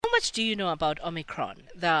much do you know about Omicron,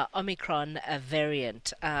 the Omicron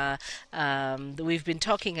variant? We've been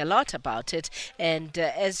talking a lot about it, and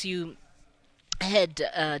as you had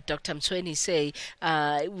Dr. Mtsweni say,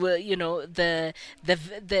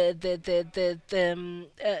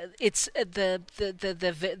 it's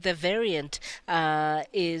the variant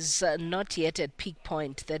is not yet at peak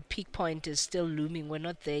point. That peak point is still looming. We're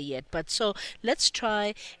not there yet. But so let's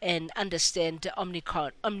try and understand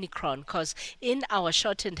Omicron, because in our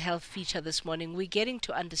shortened health feature this morning, we're getting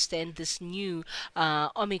to understand this new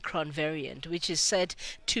Omicron variant, which is said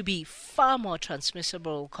to be far more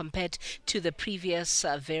transmissible compared to the previous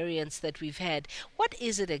variants that we've had. What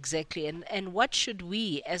is it exactly, and what should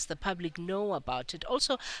we as the public know about it?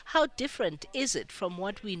 Also, how different is it from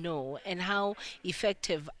what we know, and how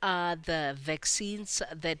effective are the vaccines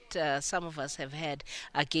that some of us have had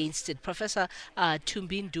against it? Professor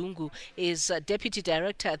Thumbi Ndungu is Deputy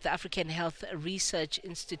Director at the African Health Research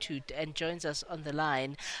Institute and joins us on the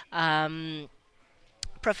line.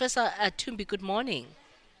 Professor Thumbi, good morning.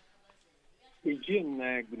 Hey, Jim,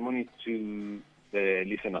 good morning to the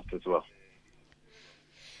listeners as well.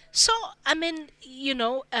 So, I mean,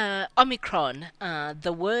 Omicron,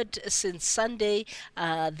 the word since Sunday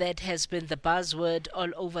that has been the buzzword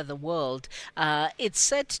all over the world, it's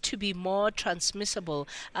said to be more transmissible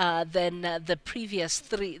than the previous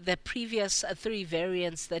three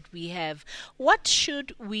variants that we have. What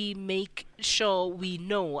should we make sure we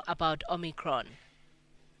know about Omicron?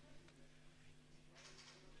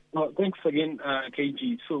 Thanks again,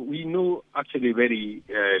 KG. So we know actually very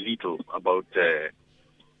little about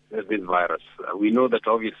this virus. We know that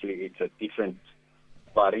obviously it's a different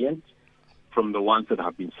variant from the ones that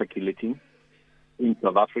have been circulating in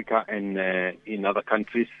South Africa and in other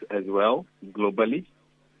countries as well, globally.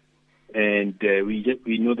 And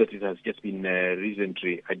we know that it has just been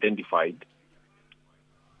recently identified.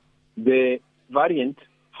 The variant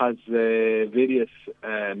has various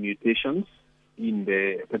mutations,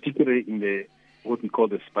 particularly in the what we call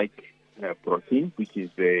the spike protein, which is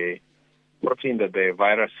the protein that the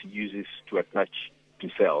virus uses to attach to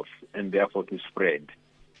cells and therefore to spread.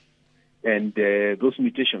 And those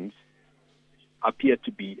mutations appear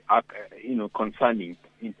to be, concerning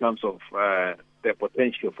in terms of their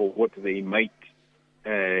potential for what they might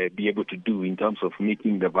be able to do in terms of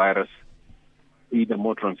making the virus either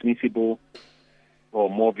more transmissible or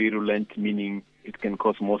more virulent, meaning it can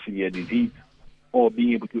cause more severe disease, or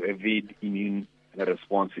being able to evade immune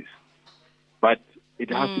responses. But it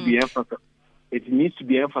has to be it needs to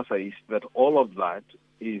be emphasized that all of that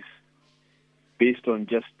is based on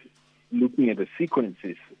just looking at the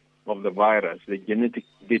sequences of the virus, the genetic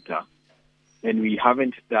data, and we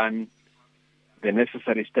haven't done the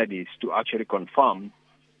necessary studies to actually confirm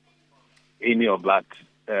any of that,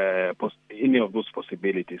 any of those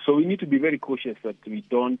possibilities. So we need to be very cautious that we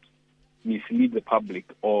don't mislead the public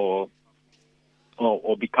or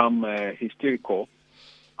become hysterical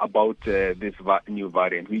about this new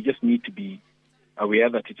variant. We just need to be aware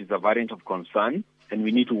that it is a variant of concern, and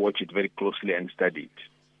we need to watch it very closely and study it.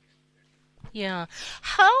 Yeah.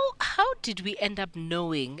 How did we end up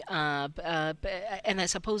knowing, and I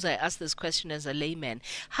suppose I ask this question as a layman,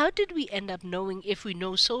 how did we end up knowing, if we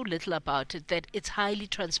know so little about it, that it's highly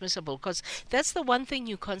transmissible? Because that's the one thing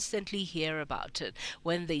you constantly hear about it.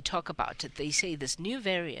 When they talk about it, they say this new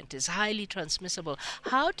variant is highly transmissible.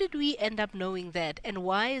 How did we end up knowing that, and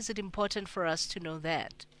why is it important for us to know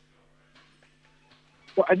that?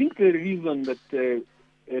 Well, I think the reason that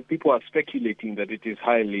people are speculating that it is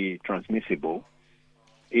highly transmissible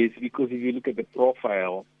is because if you look at the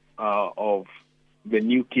profile of the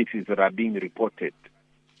new cases that are being reported,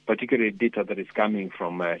 particularly data that is coming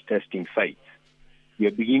from testing sites, we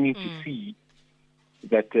are beginning to see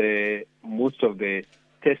that most of the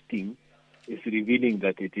testing is revealing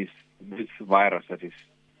that it is this virus that is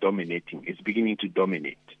dominating. It's beginning to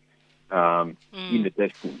dominate in the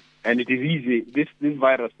testing. And it is easy, this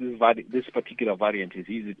particular variant is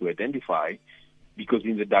easy to identify because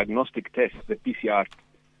in the diagnostic test, the PCR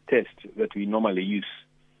test that we normally use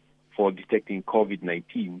for detecting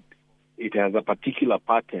COVID-19, it has a particular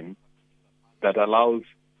pattern that allows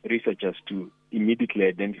researchers to immediately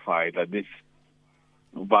identify that this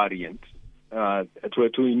variant, to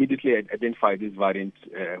immediately identify this variant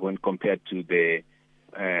when compared to the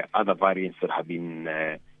other variants that have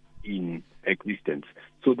been in existence.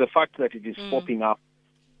 So the fact that it is popping up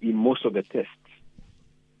in most of the tests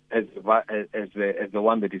as the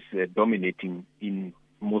one that is dominating in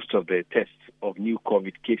most of the tests of new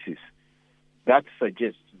COVID cases, that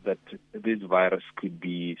suggests that this virus could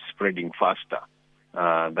be spreading faster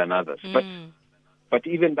than others. But But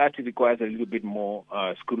even that requires a little bit more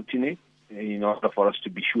scrutiny in order for us to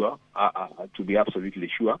be sure, to be absolutely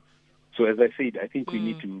sure. So as I said, I think we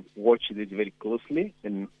need to watch this very closely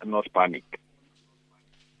and not panic.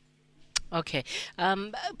 Okay.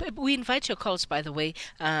 We invite your calls, by the way,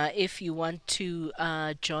 if you want to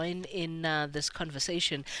join in this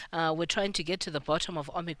conversation. We're trying to get to the bottom of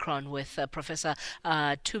Omicron with Professor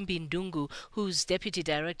Thumbi Ndungu, who's Deputy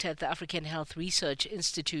Director at the African Health Research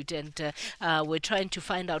Institute, and we're trying to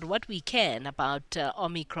find out what we can about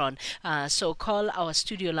Omicron. So call our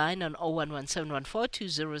studio line on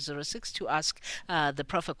 0117142006 to ask the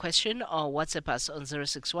prof a question, or WhatsApp us on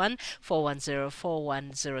 061 410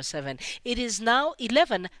 4107. It is now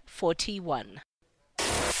 11:41.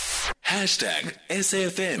 Hashtag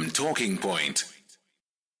SFM Talking Point.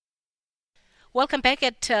 Welcome back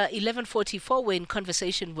at 11:44. We're in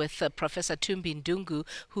conversation with Professor Thumbi Ndungu,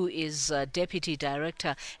 who is Deputy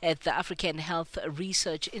Director at the African Health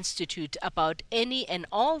Research Institute, about any and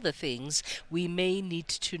all the things we may need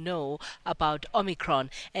to know about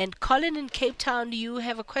Omicron. And Colin in Cape Town, you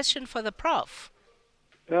have a question for the Prof.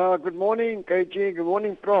 Good morning, KG. Good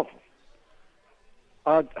morning, Prof.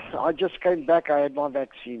 I just came back. I had my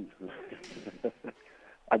vaccine.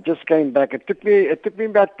 I just came back. It took me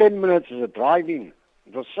about 10 minutes of driving.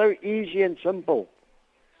 It was so easy and simple.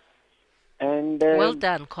 And well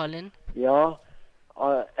done, Colin. Yeah.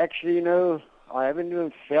 Actually, I haven't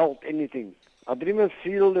even felt anything. I didn't even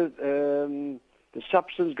feel the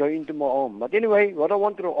substance go into my arm. But anyway, what I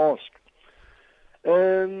wanted to ask.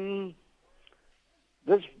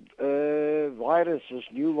 This virus, this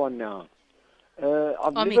new one now.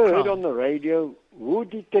 I've Omicron. never heard on the radio who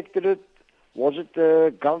detected it. Was it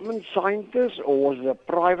government scientists, or was it a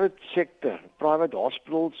private sector, private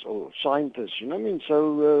hospitals or scientists? You know what I mean?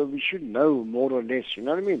 So we should know more or less. You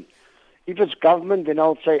know what I mean? If it's government, then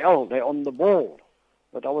I'll say, oh, they're on the ball.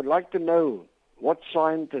 But I would like to know what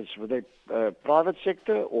scientists, were they private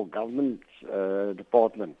sector or government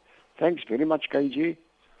department? Thanks very much, KG.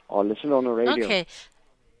 I'll listen on the radio. Okay.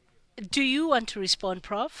 Do you want to respond,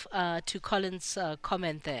 Prof, to Colin's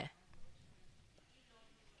comment there?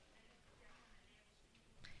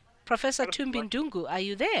 Professor Thumbi Ndungu, are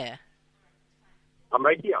you there? I'm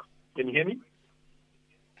right here. Can you hear me?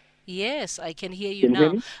 Yes, I can hear you Can now. you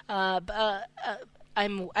hear me?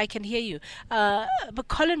 I can hear you. But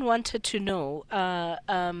Colin wanted to know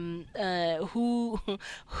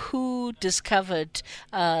who discovered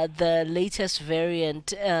the latest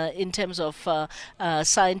variant in terms of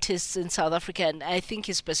scientists in South Africa. And I think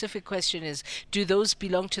his specific question is, do those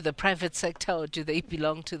belong to the private sector or do they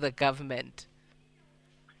belong to the government?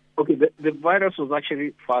 Okay, the virus was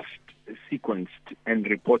actually first sequenced and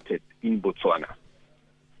reported in Botswana.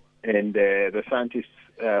 And the scientists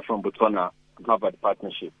from Botswana Harvard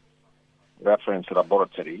Partnership Reference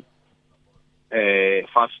Laboratory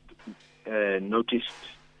first noticed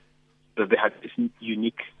that they had this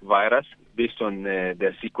unique virus based on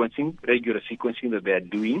their sequencing, regular sequencing that they are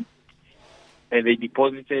doing. And they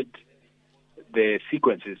deposited those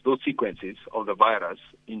sequences of the virus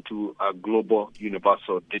into a global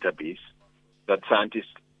universal database that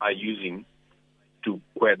scientists are using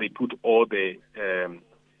where they put all the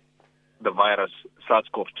virus,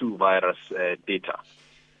 SARS-CoV-2 virus data.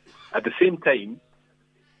 At the same time,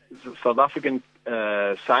 South African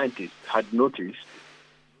scientists had noticed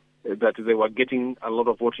that they were getting a lot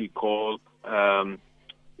of what we call, an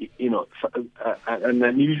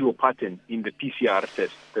unusual pattern in the PCR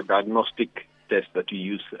test, the diagnostic test that we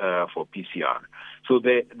use for PCR. So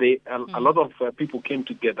a lot of people came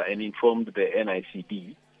together and informed the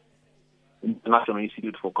NICD, National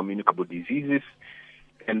Institute for Communicable Diseases.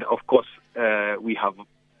 And of course,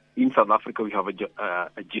 in South Africa, we have a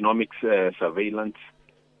genomics surveillance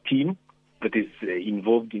team that is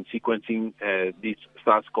involved in sequencing these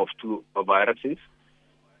SARS-CoV-2 viruses.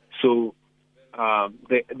 So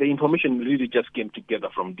the information really just came together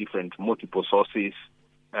from different multiple sources,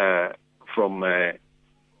 from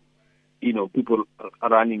people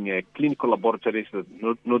running clinical laboratories that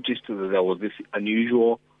noticed that there was this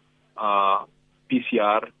unusual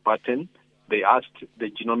PCR pattern. They asked the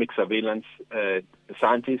genomic surveillance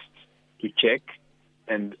scientists to check,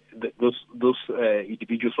 and those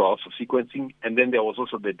individuals were also sequencing. And then there was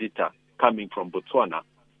also the data coming from Botswana,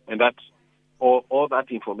 and that all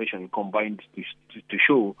that information combined to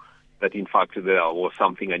show that in fact there was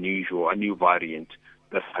something unusual, a new variant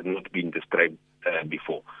that had not been described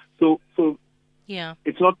before. So yeah,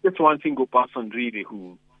 it's not just one single person really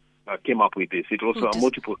who came up with this. It was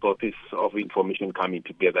multiple sources of information coming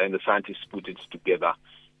together, and the scientists put it together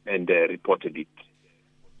and reported it.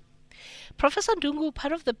 Professor Ndungu,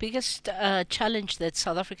 part of the biggest challenge that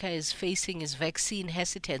South Africa is facing is vaccine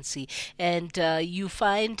hesitancy. And you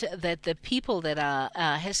find that the people that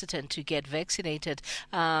are hesitant to get vaccinated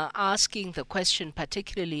are asking the question,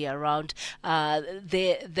 particularly around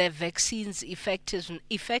their vaccines'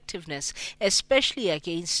 effectiveness, especially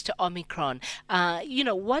against Omicron.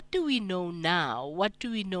 What do we know now? What do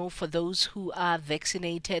we know for those who are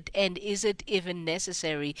vaccinated? And is it even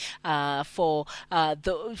necessary for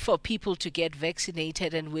people to get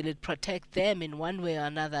vaccinated, and will it protect them in one way or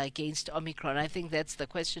another against Omicron? I think that's the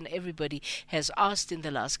question everybody has asked in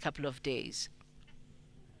the last couple of days.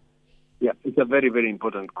 Yeah, it's a very, very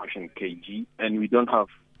important question, KG, and we don't have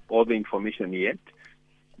all the information yet,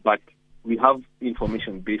 but we have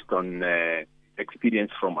information based on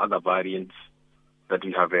experience from other variants that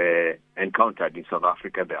we have encountered in South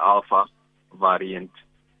Africa, the Alpha variant,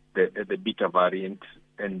 the Beta variant,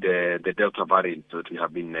 and the Delta variant that we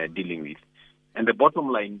have been dealing with. And the bottom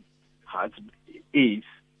line is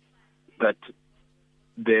that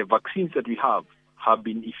the vaccines that we have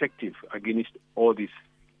been effective against all these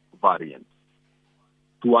variants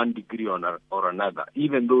to one degree or another,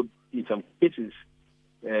 even though in some cases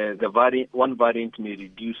one variant may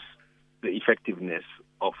reduce the effectiveness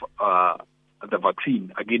of the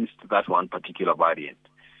vaccine against that one particular variant.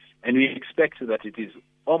 And we expect that it is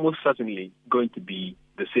almost certainly going to be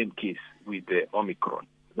the same case with the Omicron.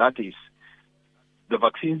 That is, the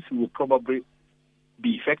vaccines will probably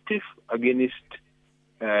be effective against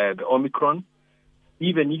the Omicron,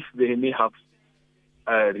 even if they may have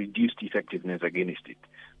reduced effectiveness against it.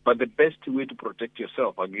 But the best way to protect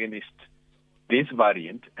yourself against this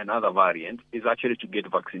variant and other variant is actually to get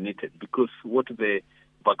vaccinated, because what the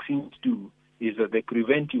vaccines do is that they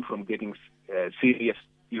prevent you from getting serious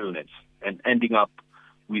illness and ending up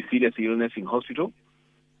with serious illness in hospital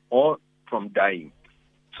or from dying.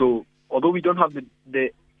 So although we don't have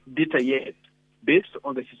the data yet, based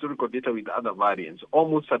on the historical data with other variants,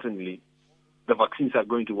 almost certainly the vaccines are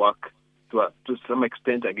going to work to some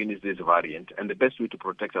extent against this variant. And the best way to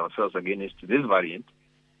protect ourselves against this variant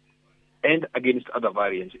and against other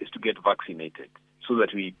variants is to get vaccinated so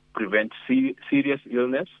that we prevent serious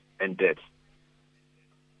illness and death.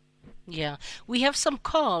 Yeah. We have some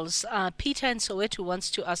calls. Peter in Soweto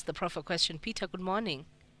wants to ask the Prof a question. Peter, good morning.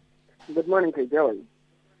 Good morning, KJ.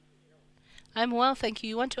 I'm well, thank you.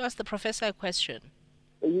 You want to ask the professor a question?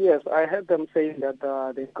 Yes, I heard them saying that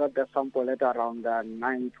they got the sample at around the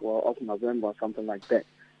 9th of November or something like that.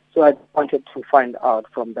 So I wanted to find out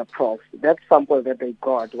from the prof, that sample that they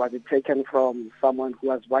got, was it taken from someone who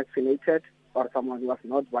was vaccinated or someone who was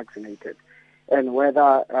not vaccinated? And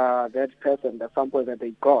whether that person, the sample that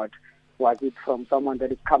they got, was it from someone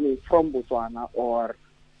that is coming from Botswana, or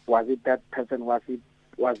was it that person, was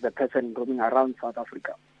the person roaming around South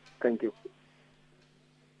Africa? Thank you.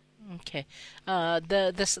 Okay.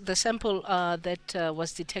 The sample that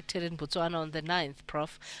was detected in Botswana on the 9th,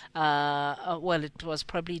 Prof, well, it was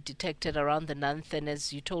probably detected around the 9th, and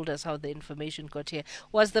as you told us how the information got here,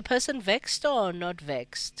 was the person vexed or not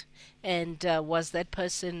vexed? And was that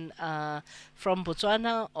person from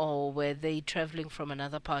Botswana, or were they traveling from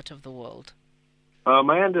another part of the world?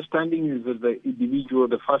 My understanding is that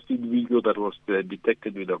the first individual that was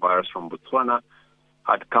detected with the virus from Botswana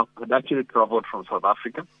had actually traveled from South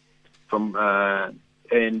Africa. My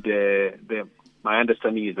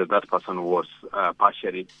understanding is that person was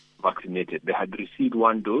partially vaccinated. They had received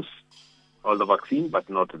one dose of the vaccine, but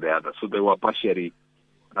not the other. So they were partially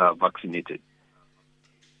vaccinated.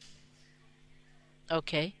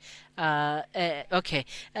 Okay. Okay.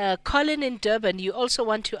 Colin in Durban, you also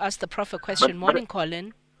want to ask the Prof a question. Morning,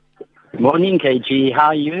 Colin. Morning, KG. How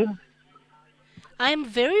are you? I'm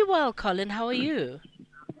very well, Colin. How are you?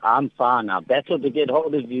 I'm fine. I battled to get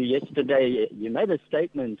hold of you yesterday. You made a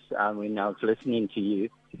statement when I was listening to you,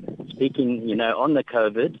 speaking, on the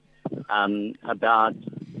COVID, about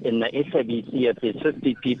in the SABC, if there's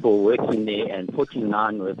 50 people working there and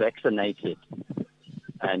 49 were vaccinated,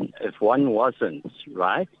 and if one wasn't,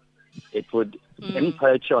 right, it would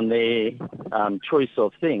impinge on their choice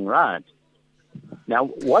of thing, right? Now,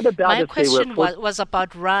 what about my if question they were was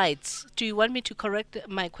about rights. Do you want me to correct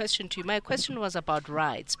my question to you? My question was about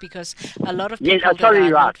rights, because a lot of people that are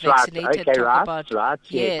not vaccinated talk about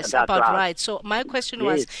yes, about rights. So my question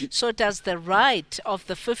was, so does the right of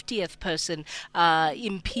the 50th person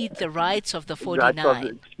impede the rights of the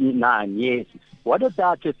 49? Yes. What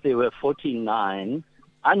about if there were 49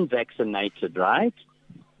 unvaccinated, right?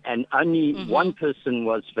 And only one person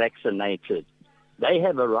was vaccinated? They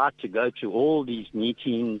have a right to go to all these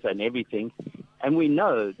meetings and everything, And we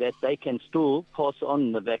know that they can still pass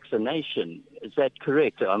on the vaccination. Is that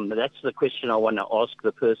correct? That's the question I want to ask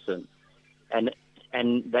the person. And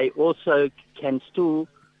they also can still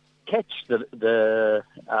catch the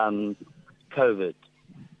COVID.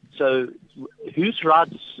 So whose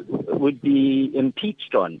rights would be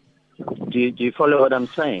impeached on? Do you follow what I'm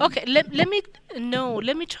saying? Okay, let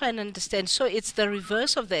me try and understand. So it's the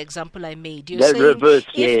reverse of the example I made. You're The saying reverse,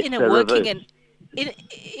 if yes, in a the working reverse.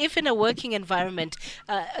 if in a working environment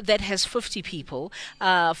that has 50 people,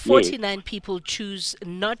 Yes, 49 people choose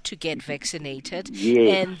not to get vaccinated,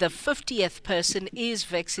 yes. and the 50th person is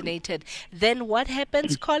vaccinated, then what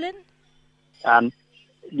happens, Colin? Um,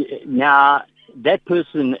 Now, that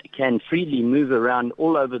person can freely move around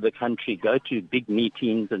all over the country, go to big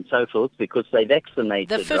meetings and so forth because they're The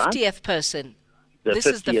vaccinated, right? 50th person. The This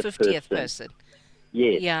is the 50th 50th person. person.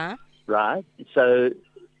 Yes, Yeah. right? So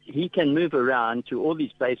he can move around to all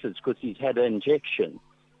these places because he's had an injection,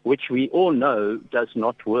 which we all know does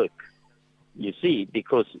not work. You see,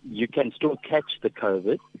 because you can still catch the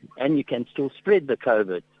COVID and you can still spread the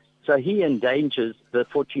COVID. So he endangers the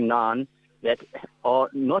 49 that are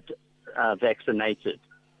not vaccinated,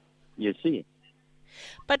 you see.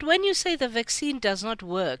 But when you say the vaccine does not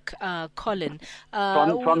work, Colin,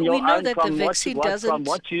 From your we know own, that the vaccine doesn't.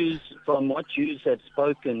 from what you have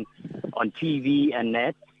spoken on TV and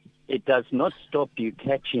that, it does not stop you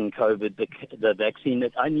catching COVID. The vaccine,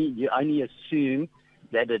 you only assume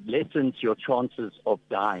that it lessens your chances of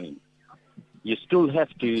dying. You still have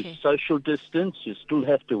to social distance. You still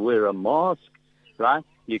have to wear a mask, right?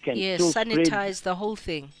 You can still sanitize the whole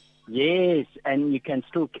thing. Yes, and you can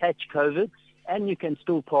still catch COVID, and you can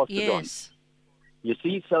still pass it on. You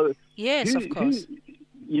see, so yes, of course.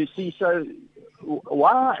 You see, so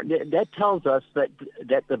why that tells us that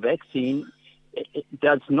the vaccine it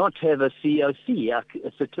does not have a COC,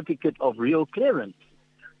 a certificate of real clearance.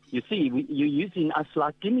 You see, you're using us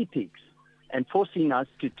like guinea pigs and forcing us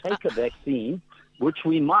to take a vaccine, which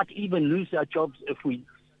we might even lose our jobs if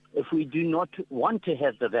we do not want to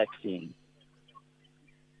have the vaccine.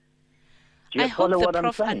 I hope the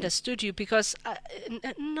Prof understood you because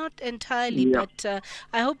not entirely, but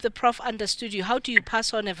I hope the Prof understood you. How do you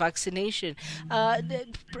pass on a vaccination? Not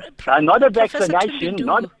a vaccination,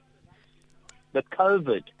 not the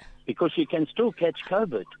COVID, because you can still catch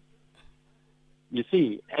COVID. You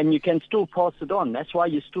see, and you can still pass it on. That's why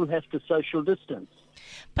you still have to social distance.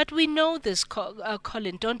 But we know this,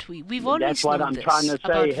 Colin, don't we? We've always That's what known I'm this trying to say.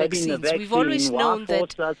 about Having vaccines. the vaccine, We've always known why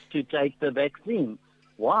force that. us to take the vaccine?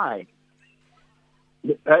 Why?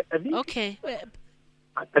 Okay.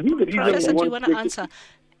 I think the reason Professor, do you want to answer?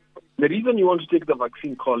 The reason you want to take the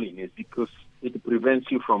vaccine, Colin, is because it prevents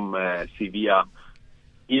you from severe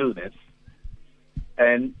illness,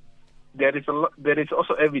 and there is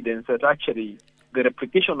also evidence that actually the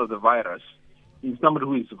replication of the virus in somebody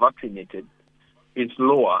who is vaccinated is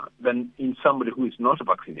lower than in somebody who is not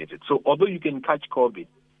vaccinated. So although you can catch COVID,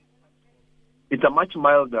 it's a much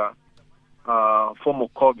milder form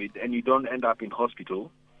of COVID, and you don't end up in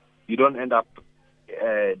hospital. You don't end up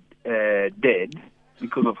dead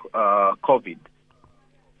because of COVID.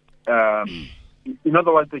 In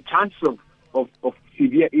other words, the chances of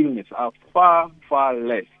severe illness are far, far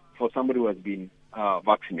less for somebody who has been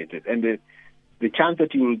vaccinated. And the chance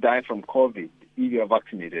that you will die from COVID if you are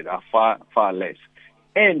vaccinated are far, far less.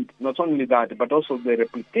 And not only that, but also the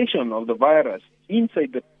replication of the virus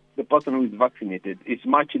inside the person who is vaccinated is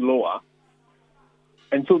much lower.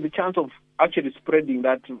 And so the chance of actually spreading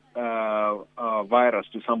that virus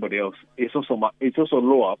to somebody else is also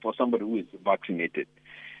lower for somebody who is vaccinated.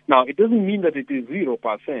 Now, it doesn't mean that it is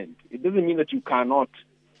 0%. It doesn't mean that you cannot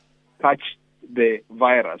catch the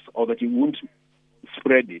virus or that you won't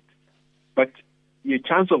spread it. But your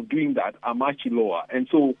chance of doing that are much lower. And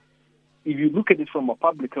so if you look at it from a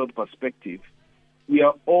public health perspective, we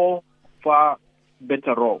are all far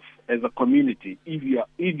better off as a community if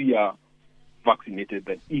you are vaccinated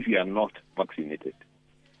than if you are not vaccinated.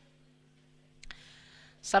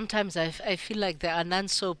 Sometimes I feel like there are none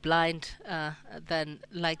so blind than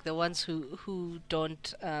like the ones who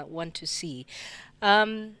don't want to see.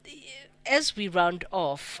 As we round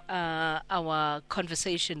off our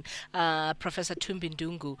conversation, Professor Thumbi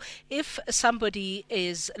Ndungu, if somebody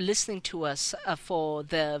is listening to us for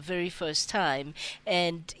the very first time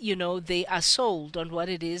and, they are sold on what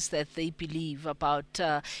it is that they believe about,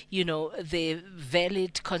 their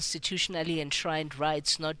valid constitutionally enshrined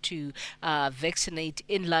rights not to vaccinate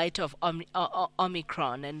in light of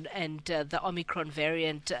Omicron and the Omicron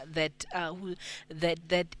variant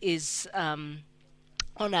that is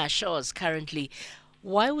on our shores currently,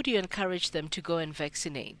 why would you encourage them to go and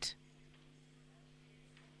vaccinate?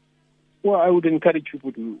 Well, I would encourage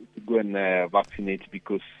people to go and vaccinate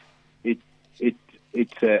because it's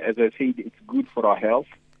as I said, it's good for our health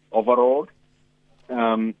overall.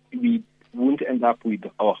 We won't end up with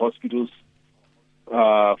our hospitals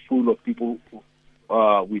full of people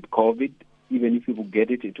with COVID. Even if people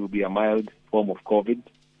get it, it will be a mild form of COVID.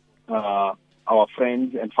 Our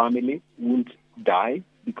friends and family won't die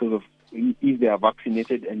because of if they are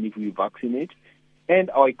vaccinated and if we vaccinate. And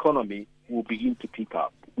our economy will begin to pick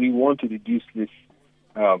up. We want to reduce this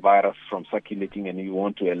virus from circulating, and we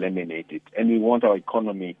want to eliminate it. And we want our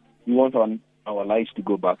economy, we want our lives to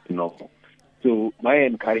go back to normal. So my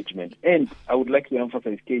encouragement, and I would like to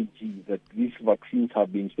emphasize, KG, that these vaccines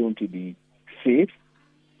have been shown to be safe.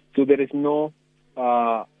 So there is no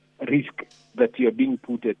risk that you are being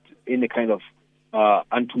put at any kind of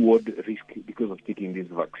untoward risk because of taking this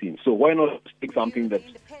vaccine. So why not take something that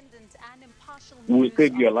will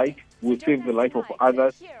save your life, will save the life of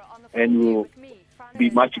others, and will be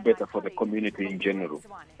much better for the community in general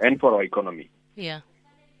and for our economy. Yeah.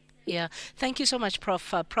 Yeah, thank you so much,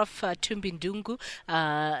 Prof. Prof. Thumbi Ndungu,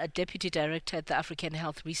 Deputy Director at the African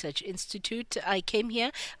Health Research Institute. I came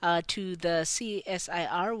here to the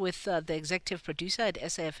CSIR with the executive producer at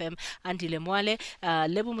SAFM, Andile Mwale,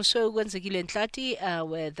 Lebo Muso Gwenzegile Ntlati,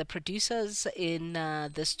 were the producers in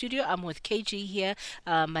the studio. I'm with KG here,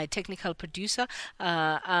 my technical producer.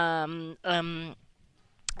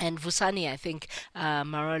 And Vusani, I think,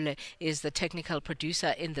 Marole is the technical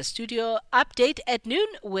producer in the studio. Update at noon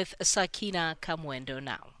with Sakina Kamwendo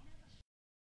now.